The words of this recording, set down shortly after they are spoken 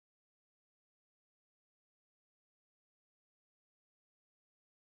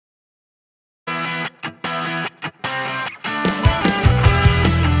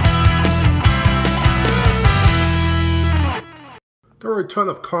There were a ton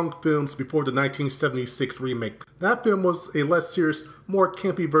of Kong films before the 1976 remake. That film was a less serious, more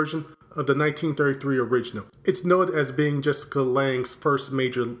campy version of the 1933 original. It's noted as being Jessica Lange's first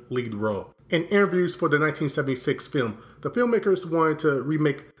major lead role. In interviews for the 1976 film, the filmmakers wanted to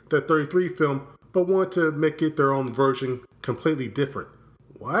remake the 33 film, but wanted to make it their own version completely different.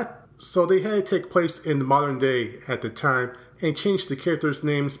 What? So they had it take place in the modern day at the time and changed the characters'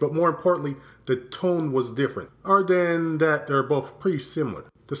 names, but more importantly, the tone was different. Other than that, they're both pretty similar.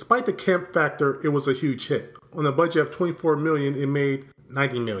 Despite the camp factor, it was a huge hit. On a budget of $24 million, it made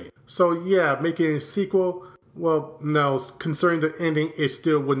 $90 million. So yeah, making a sequel, well, no, considering the ending, it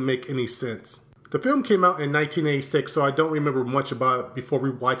still wouldn't make any sense. The film came out in 1986, so I don't remember much about it before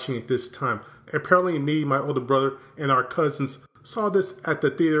rewatching it this time. Apparently me, my older brother, and our cousins saw this at the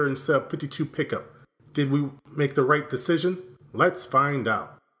theater instead of 52 pickup. Did we make the right decision? Let's find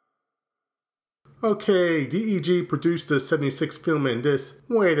out. Okay, DEG produced the 76 film and this.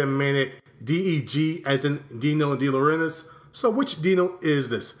 Wait a minute, DEG as in Dino De Laurentiis? So which Dino is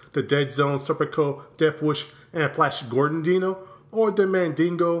this? The Dead Zone, Serpico, Death Wish, and Flash Gordon Dino? Or the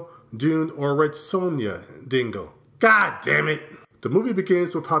Mandingo, Dune, or Red Sonja Dingo? God damn it! The movie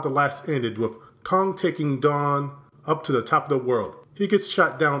begins with how the last ended, with Kong taking Don up to the top of the world. He gets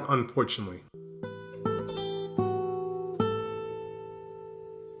shot down, unfortunately.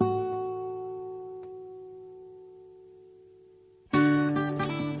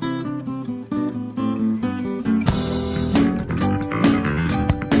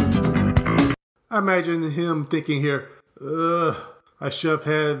 I imagine him thinking here, ugh, I should have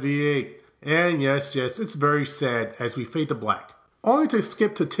had V8. And yes, it's very sad as we fade to black. Only to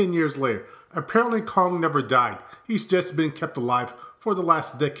skip to 10 years later. Apparently Kong never died. He's just been kept alive for the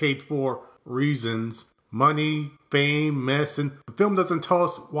last decade for reasons. Money, fame, mess, and the film doesn't tell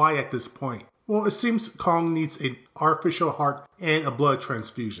us why at this point. Well, it seems Kong needs an artificial heart and a blood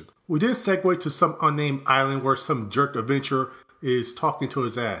transfusion. We then segue to some unnamed island where some jerk adventurer is talking to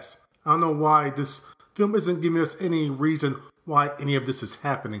his ass. I don't know why this film isn't giving us any reason why any of this is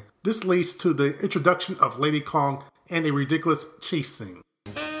happening. This leads to the introduction of Lady Kong and a ridiculous chase scene.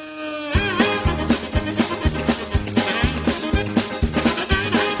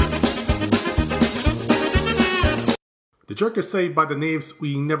 The jerk is saved by the natives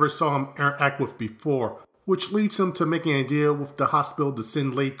we never saw him interact with before, which leads him to making a deal with the hospital to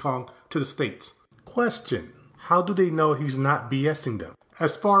send Lady Kong to the States. Question: how do they know he's not BSing them?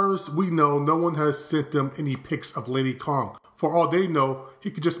 As far as we know, no one has sent them any pics of Lady Kong. For all they know,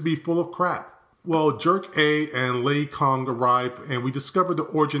 he could just be full of crap. Well, Jerk A and Lady Kong arrive and we discover the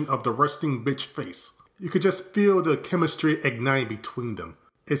origin of the resting bitch face. You could just feel the chemistry igniting between them.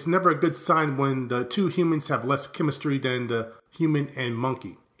 It's never a good sign when the two humans have less chemistry than the human and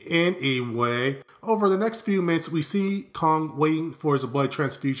monkey. Anyway, over the next few minutes, we see Kong waiting for his blood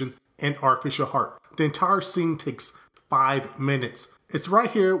transfusion and artificial heart. The entire scene takes 5 minutes. It's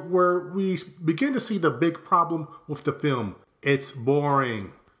right here where we begin to see the big problem with the film. It's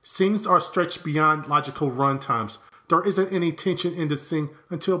boring. Scenes are stretched beyond logical runtimes. There isn't any tension in the scene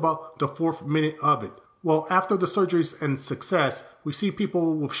until about the 4th minute of it. Well, after the surgeries and success, we see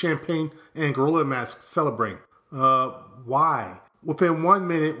people with champagne and gorilla masks celebrating. Why? Within 1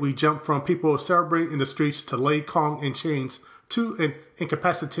 minute, we jump from people celebrating in the streets to Lady Kong in chains to an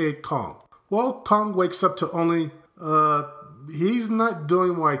incapacitated Kong. Well, Kong wakes up to only, he's not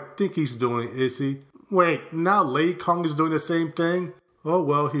doing what I think he's doing, is he? Wait, now Lady Kong is doing the same thing? Oh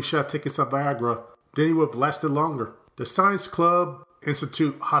well, he should have taken some Viagra. Then he would have lasted longer. The Science Club,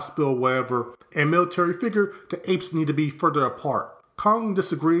 Institute, Hospital, whatever, and military figure the apes need to be further apart. Kong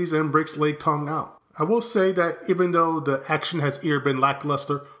disagrees and breaks Lady Kong out. I will say that even though the action has either been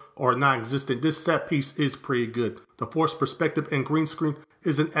lackluster or non-existent, this set piece is pretty good. The forced perspective and green screen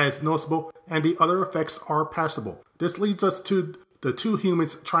isn't as noticeable, and the other effects are passable. This leads us to the two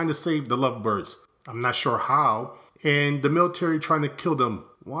humans trying to save the lovebirds. I'm not sure how, and the military trying to kill them.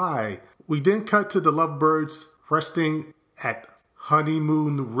 Why? We then cut to the lovebirds resting at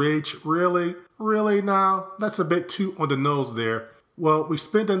Honeymoon Ridge. Really? Really now? That's a bit too on the nose there. Well, we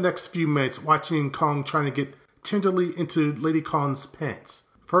spend the next few minutes watching Kong trying to get tenderly into Lady Kong's pants.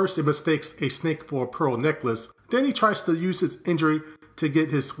 First, he mistakes a snake for a pearl necklace. Then he tries to use his injury to get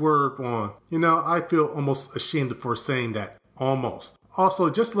his swerve on. You know, I feel almost ashamed for saying that. Almost.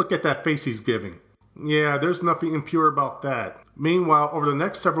 Also, just look at that face he's giving. Yeah, there's nothing impure about that. Meanwhile, over the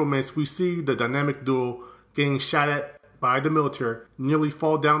next several minutes, we see the dynamic duo getting shot at by the military, nearly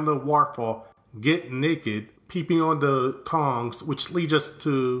fall down the waterfall, get naked, peeping on the Kongs, which leads us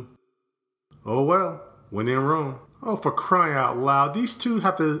to... oh well, when in Rome. Oh, for crying out loud, these two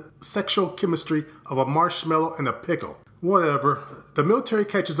have the sexual chemistry of a marshmallow and a pickle. Whatever. The military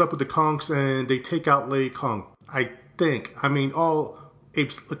catches up with the Kongs and they take out Lady Kong. I think. I mean, all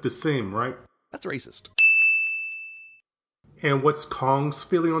apes look the same, right? That's racist. And what's Kong's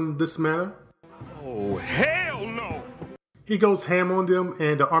feeling on this matter? Oh, hell no! He goes ham on them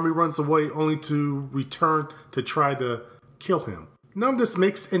and the army runs away only to return to try to kill him. None of this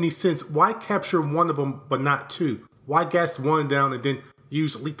makes any sense. Why capture one of them but not two? Why gas one down and then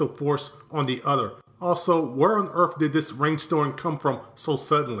use lethal force on the other? Also, where on earth did this rainstorm come from so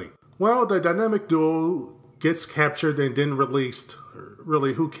suddenly? Well, the dynamic duo gets captured and then released.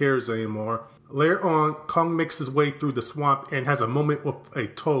 Really, who cares anymore? Later on, Kong makes his way through the swamp and has a moment with a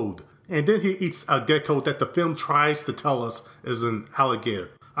toad. And then he eats a gecko that the film tries to tell us is an alligator.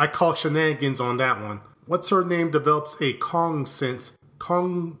 I call shenanigans on that one. What's her name develops a Kong sense.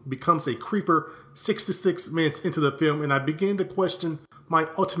 Kong becomes a creeper 66 minutes into the film and I begin to question my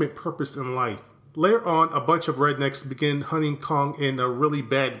ultimate purpose in life. Later on, a bunch of rednecks begin hunting Kong in a really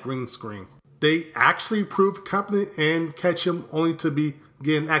bad green screen. They actually prove competent and catch him only to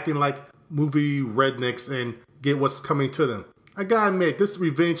begin acting like movie rednecks and get what's coming to them. I gotta admit, this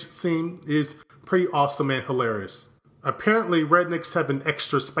revenge scene is pretty awesome and hilarious. Apparently, rednecks have an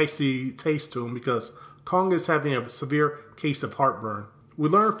extra spicy taste to them because Kong is having a severe case of heartburn. We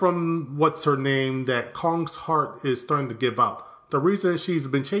learn from what's her name that Kong's heart is starting to give out. The reason she's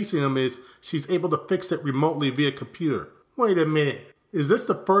been chasing him is she's able to fix it remotely via computer. Wait a minute, is this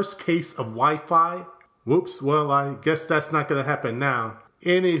the first case of Wi-Fi? Whoops, well I guess that's not gonna happen now.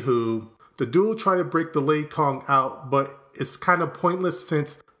 Anywho, the duo try to break the Lady Kong out, but it's kind of pointless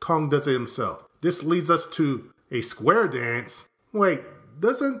since Kong does it himself. This leads us to a square dance. Wait,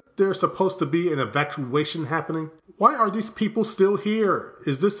 doesn't there supposed to be an evacuation happening? Why are these people still here?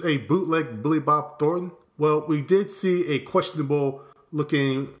 Is this a bootleg Billy Bob Thornton? Well, we did see a questionable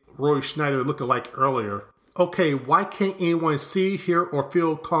looking Roy Schneider lookalike earlier. Okay, why can't anyone see, hear, or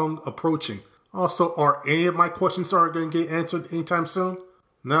feel Kong approaching? Also, are any of my questions going to get answered anytime soon?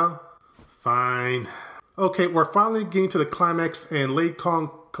 No? Fine. Okay, we're finally getting to the climax and Lady Kong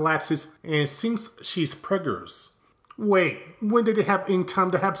collapses and seems she's preggers. Wait, when did they have any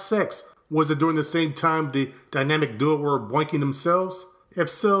time to have sex? Was it during the same time the dynamic duo were boinking themselves? If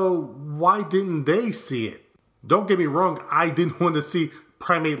so, why didn't they see it? Don't get me wrong, I didn't want to see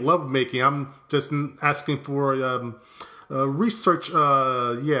primate lovemaking. I'm just asking for research,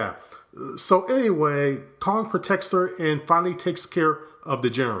 yeah. So anyway, Kong protects her and finally takes care of the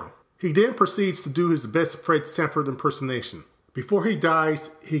general. He then proceeds to do his best Fred Sanford impersonation. Before he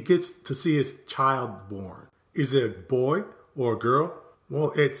dies, he gets to see his child born. Is it a boy or a girl?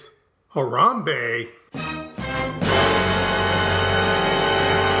 Well, it's Harambe.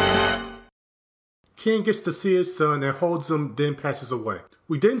 King gets to see his son and holds him, then passes away.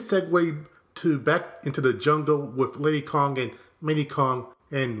 We then segue to back into the jungle with Lady Kong and Mini Kong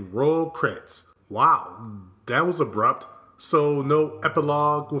and roll credits. Wow, that was abrupt. So no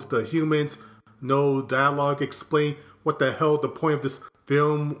epilogue with the humans, no dialogue explain what the hell the point of this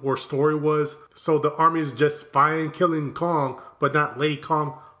film or story was. So the army is just fine killing Kong, but not Lady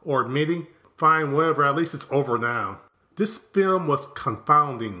Kong or Minnie. Fine, whatever, at least it's over now. This film was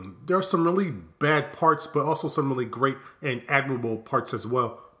confounding. There are some really bad parts, but also some really great and admirable parts as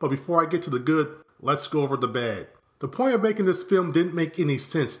well. But before I get to the good, let's go over the bad. The point of making this film didn't make any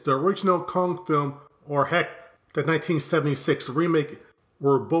sense. The original Kong film, or heck, the 1976 remake,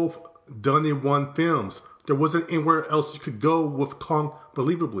 were both done in one films. There wasn't anywhere else you could go with Kong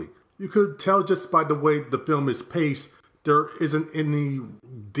believably. You could tell just by the way the film is paced, there isn't any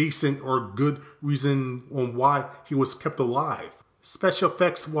decent or good reason on why he was kept alive. Special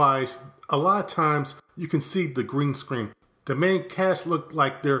effects wise, a lot of times you can see the green screen. The main cast look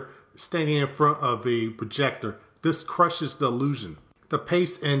like they're standing in front of a projector. This crushes the illusion. The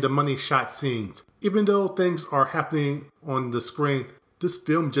pace and the money shot scenes. Even though things are happening on the screen, this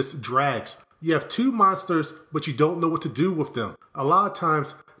film just drags. You have two monsters, but you don't know what to do with them. A lot of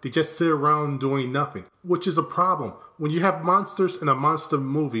times, they just sit around doing nothing, which is a problem. When you have monsters in a monster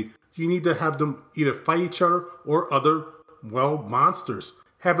movie, you need to have them either fight each other or other, well, monsters.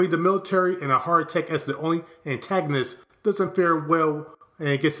 Having the military and a heart attack as the only antagonist doesn't fare well and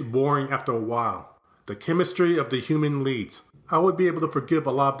it gets boring after a while. The chemistry of the human leads. I would be able to forgive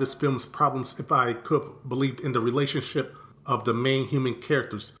a lot of this film's problems if I could have believed in the relationship of the main human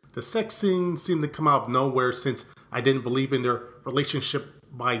characters. The sex scenes seemed to come out of nowhere since I didn't believe in their relationship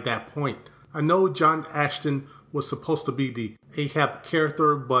by that point. I know John Ashton was supposed to be the Ahab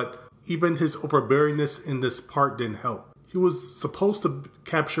character, but even his overbearingness in this part didn't help. He was supposed to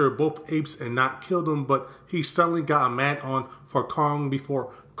capture both apes and not kill them, but he suddenly got a man on for Kong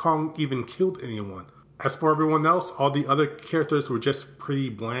before Kong even killed anyone. As for everyone else, all the other characters were just pretty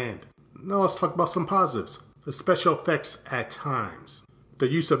bland. Now let's talk about some positives. The special effects at times. The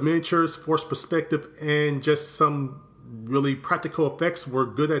use of miniatures, forced perspective, and just some really practical effects were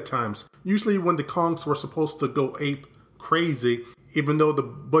good at times. Usually when the Kongs were supposed to go ape crazy, even though the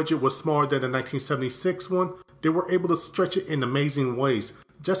budget was smaller than the 1976 one, they were able to stretch it in amazing ways.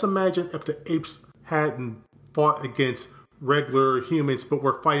 Just imagine if the apes hadn't fought against regular humans but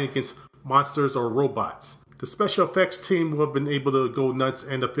were fighting against monsters or robots. The special effects team would have been able to go nuts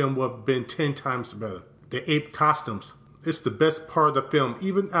and the film would have been 10 times better. The ape costumes. It's the best part of the film.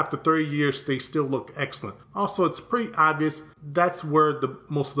 Even after 30 years, they still look excellent. Also, it's pretty obvious that's where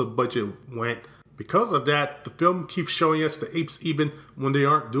most of the budget went. Because of that, the film keeps showing us the apes even when they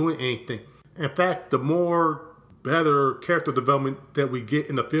aren't doing anything. In fact, the more better character development that we get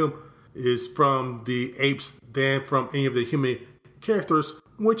in the film is from the apes than from any of the human characters,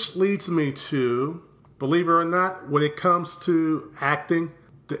 which leads me to, believe it or not, when it comes to acting,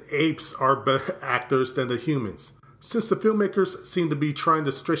 the apes are better actors than the humans. Since the filmmakers seemed to be trying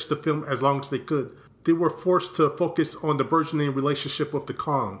to stretch the film as long as they could, they were forced to focus on the burgeoning relationship with the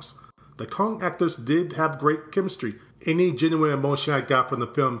Kongs. The Kong actors did have great chemistry. Any genuine emotion I got from the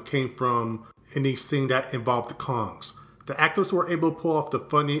film came from any scene that involved the Kongs. The actors were able to pull off the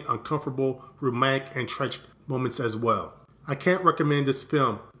funny, uncomfortable, romantic, and tragic moments as well. I can't recommend this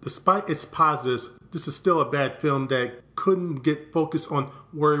film. Despite its positives, this is still a bad film that couldn't get focused on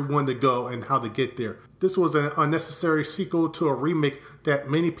where he wanted to go and how to get there. This was an unnecessary sequel to a remake that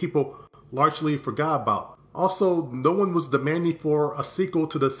many people largely forgot about. Also, no one was demanding for a sequel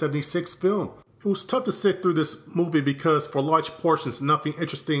to the 76 film. It was tough to sit through this movie because for large portions nothing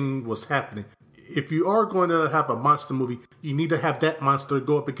interesting was happening. If you are going to have a monster movie, you need to have that monster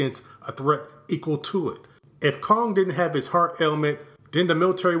go up against a threat equal to it. If Kong didn't have his heart ailment, then the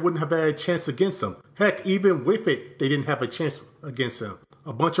military wouldn't have had a chance against him. Heck, even with it, they didn't have a chance against him.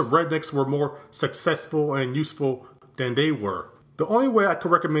 A bunch of rednecks were more successful and useful than they were. The only way I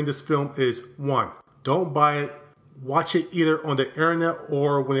could recommend this film is 1. Don't buy it. Watch it either on the internet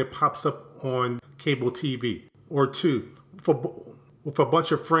or when it pops up on cable TV. Or 2, with a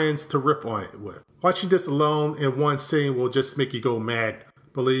bunch of friends to riff on it with. Watching this alone in one sitting will just make you go mad.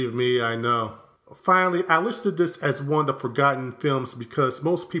 Believe me, I know. Finally, I listed this as one of the forgotten films because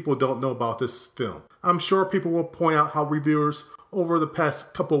most people don't know about this film. I'm sure people will point out how reviewers over the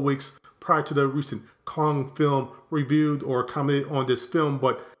past couple of weeks prior to the recent Kong film reviewed or commented on this film,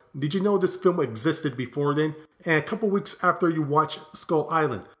 but did you know this film existed before then? And a couple weeks after you watch Skull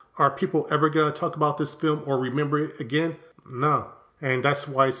Island, are people ever going to talk about this film or remember it again? No. And that's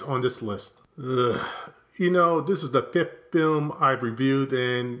why it's on this list. Ugh. You know, this is the 5th film I've reviewed,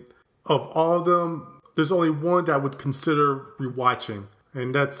 and of all of them, there's only one that I would consider rewatching,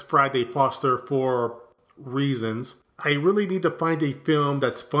 and that's Friday Foster for reasons. I really need to find a film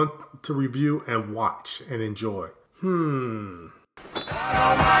that's fun to review and watch and enjoy. Dynamite!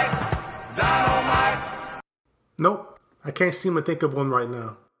 Dynamite! Nope, I can't seem to think of one right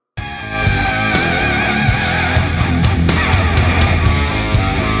now.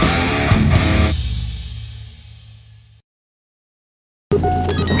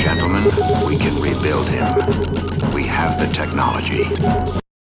 Gentlemen, we can rebuild him. We have the technology.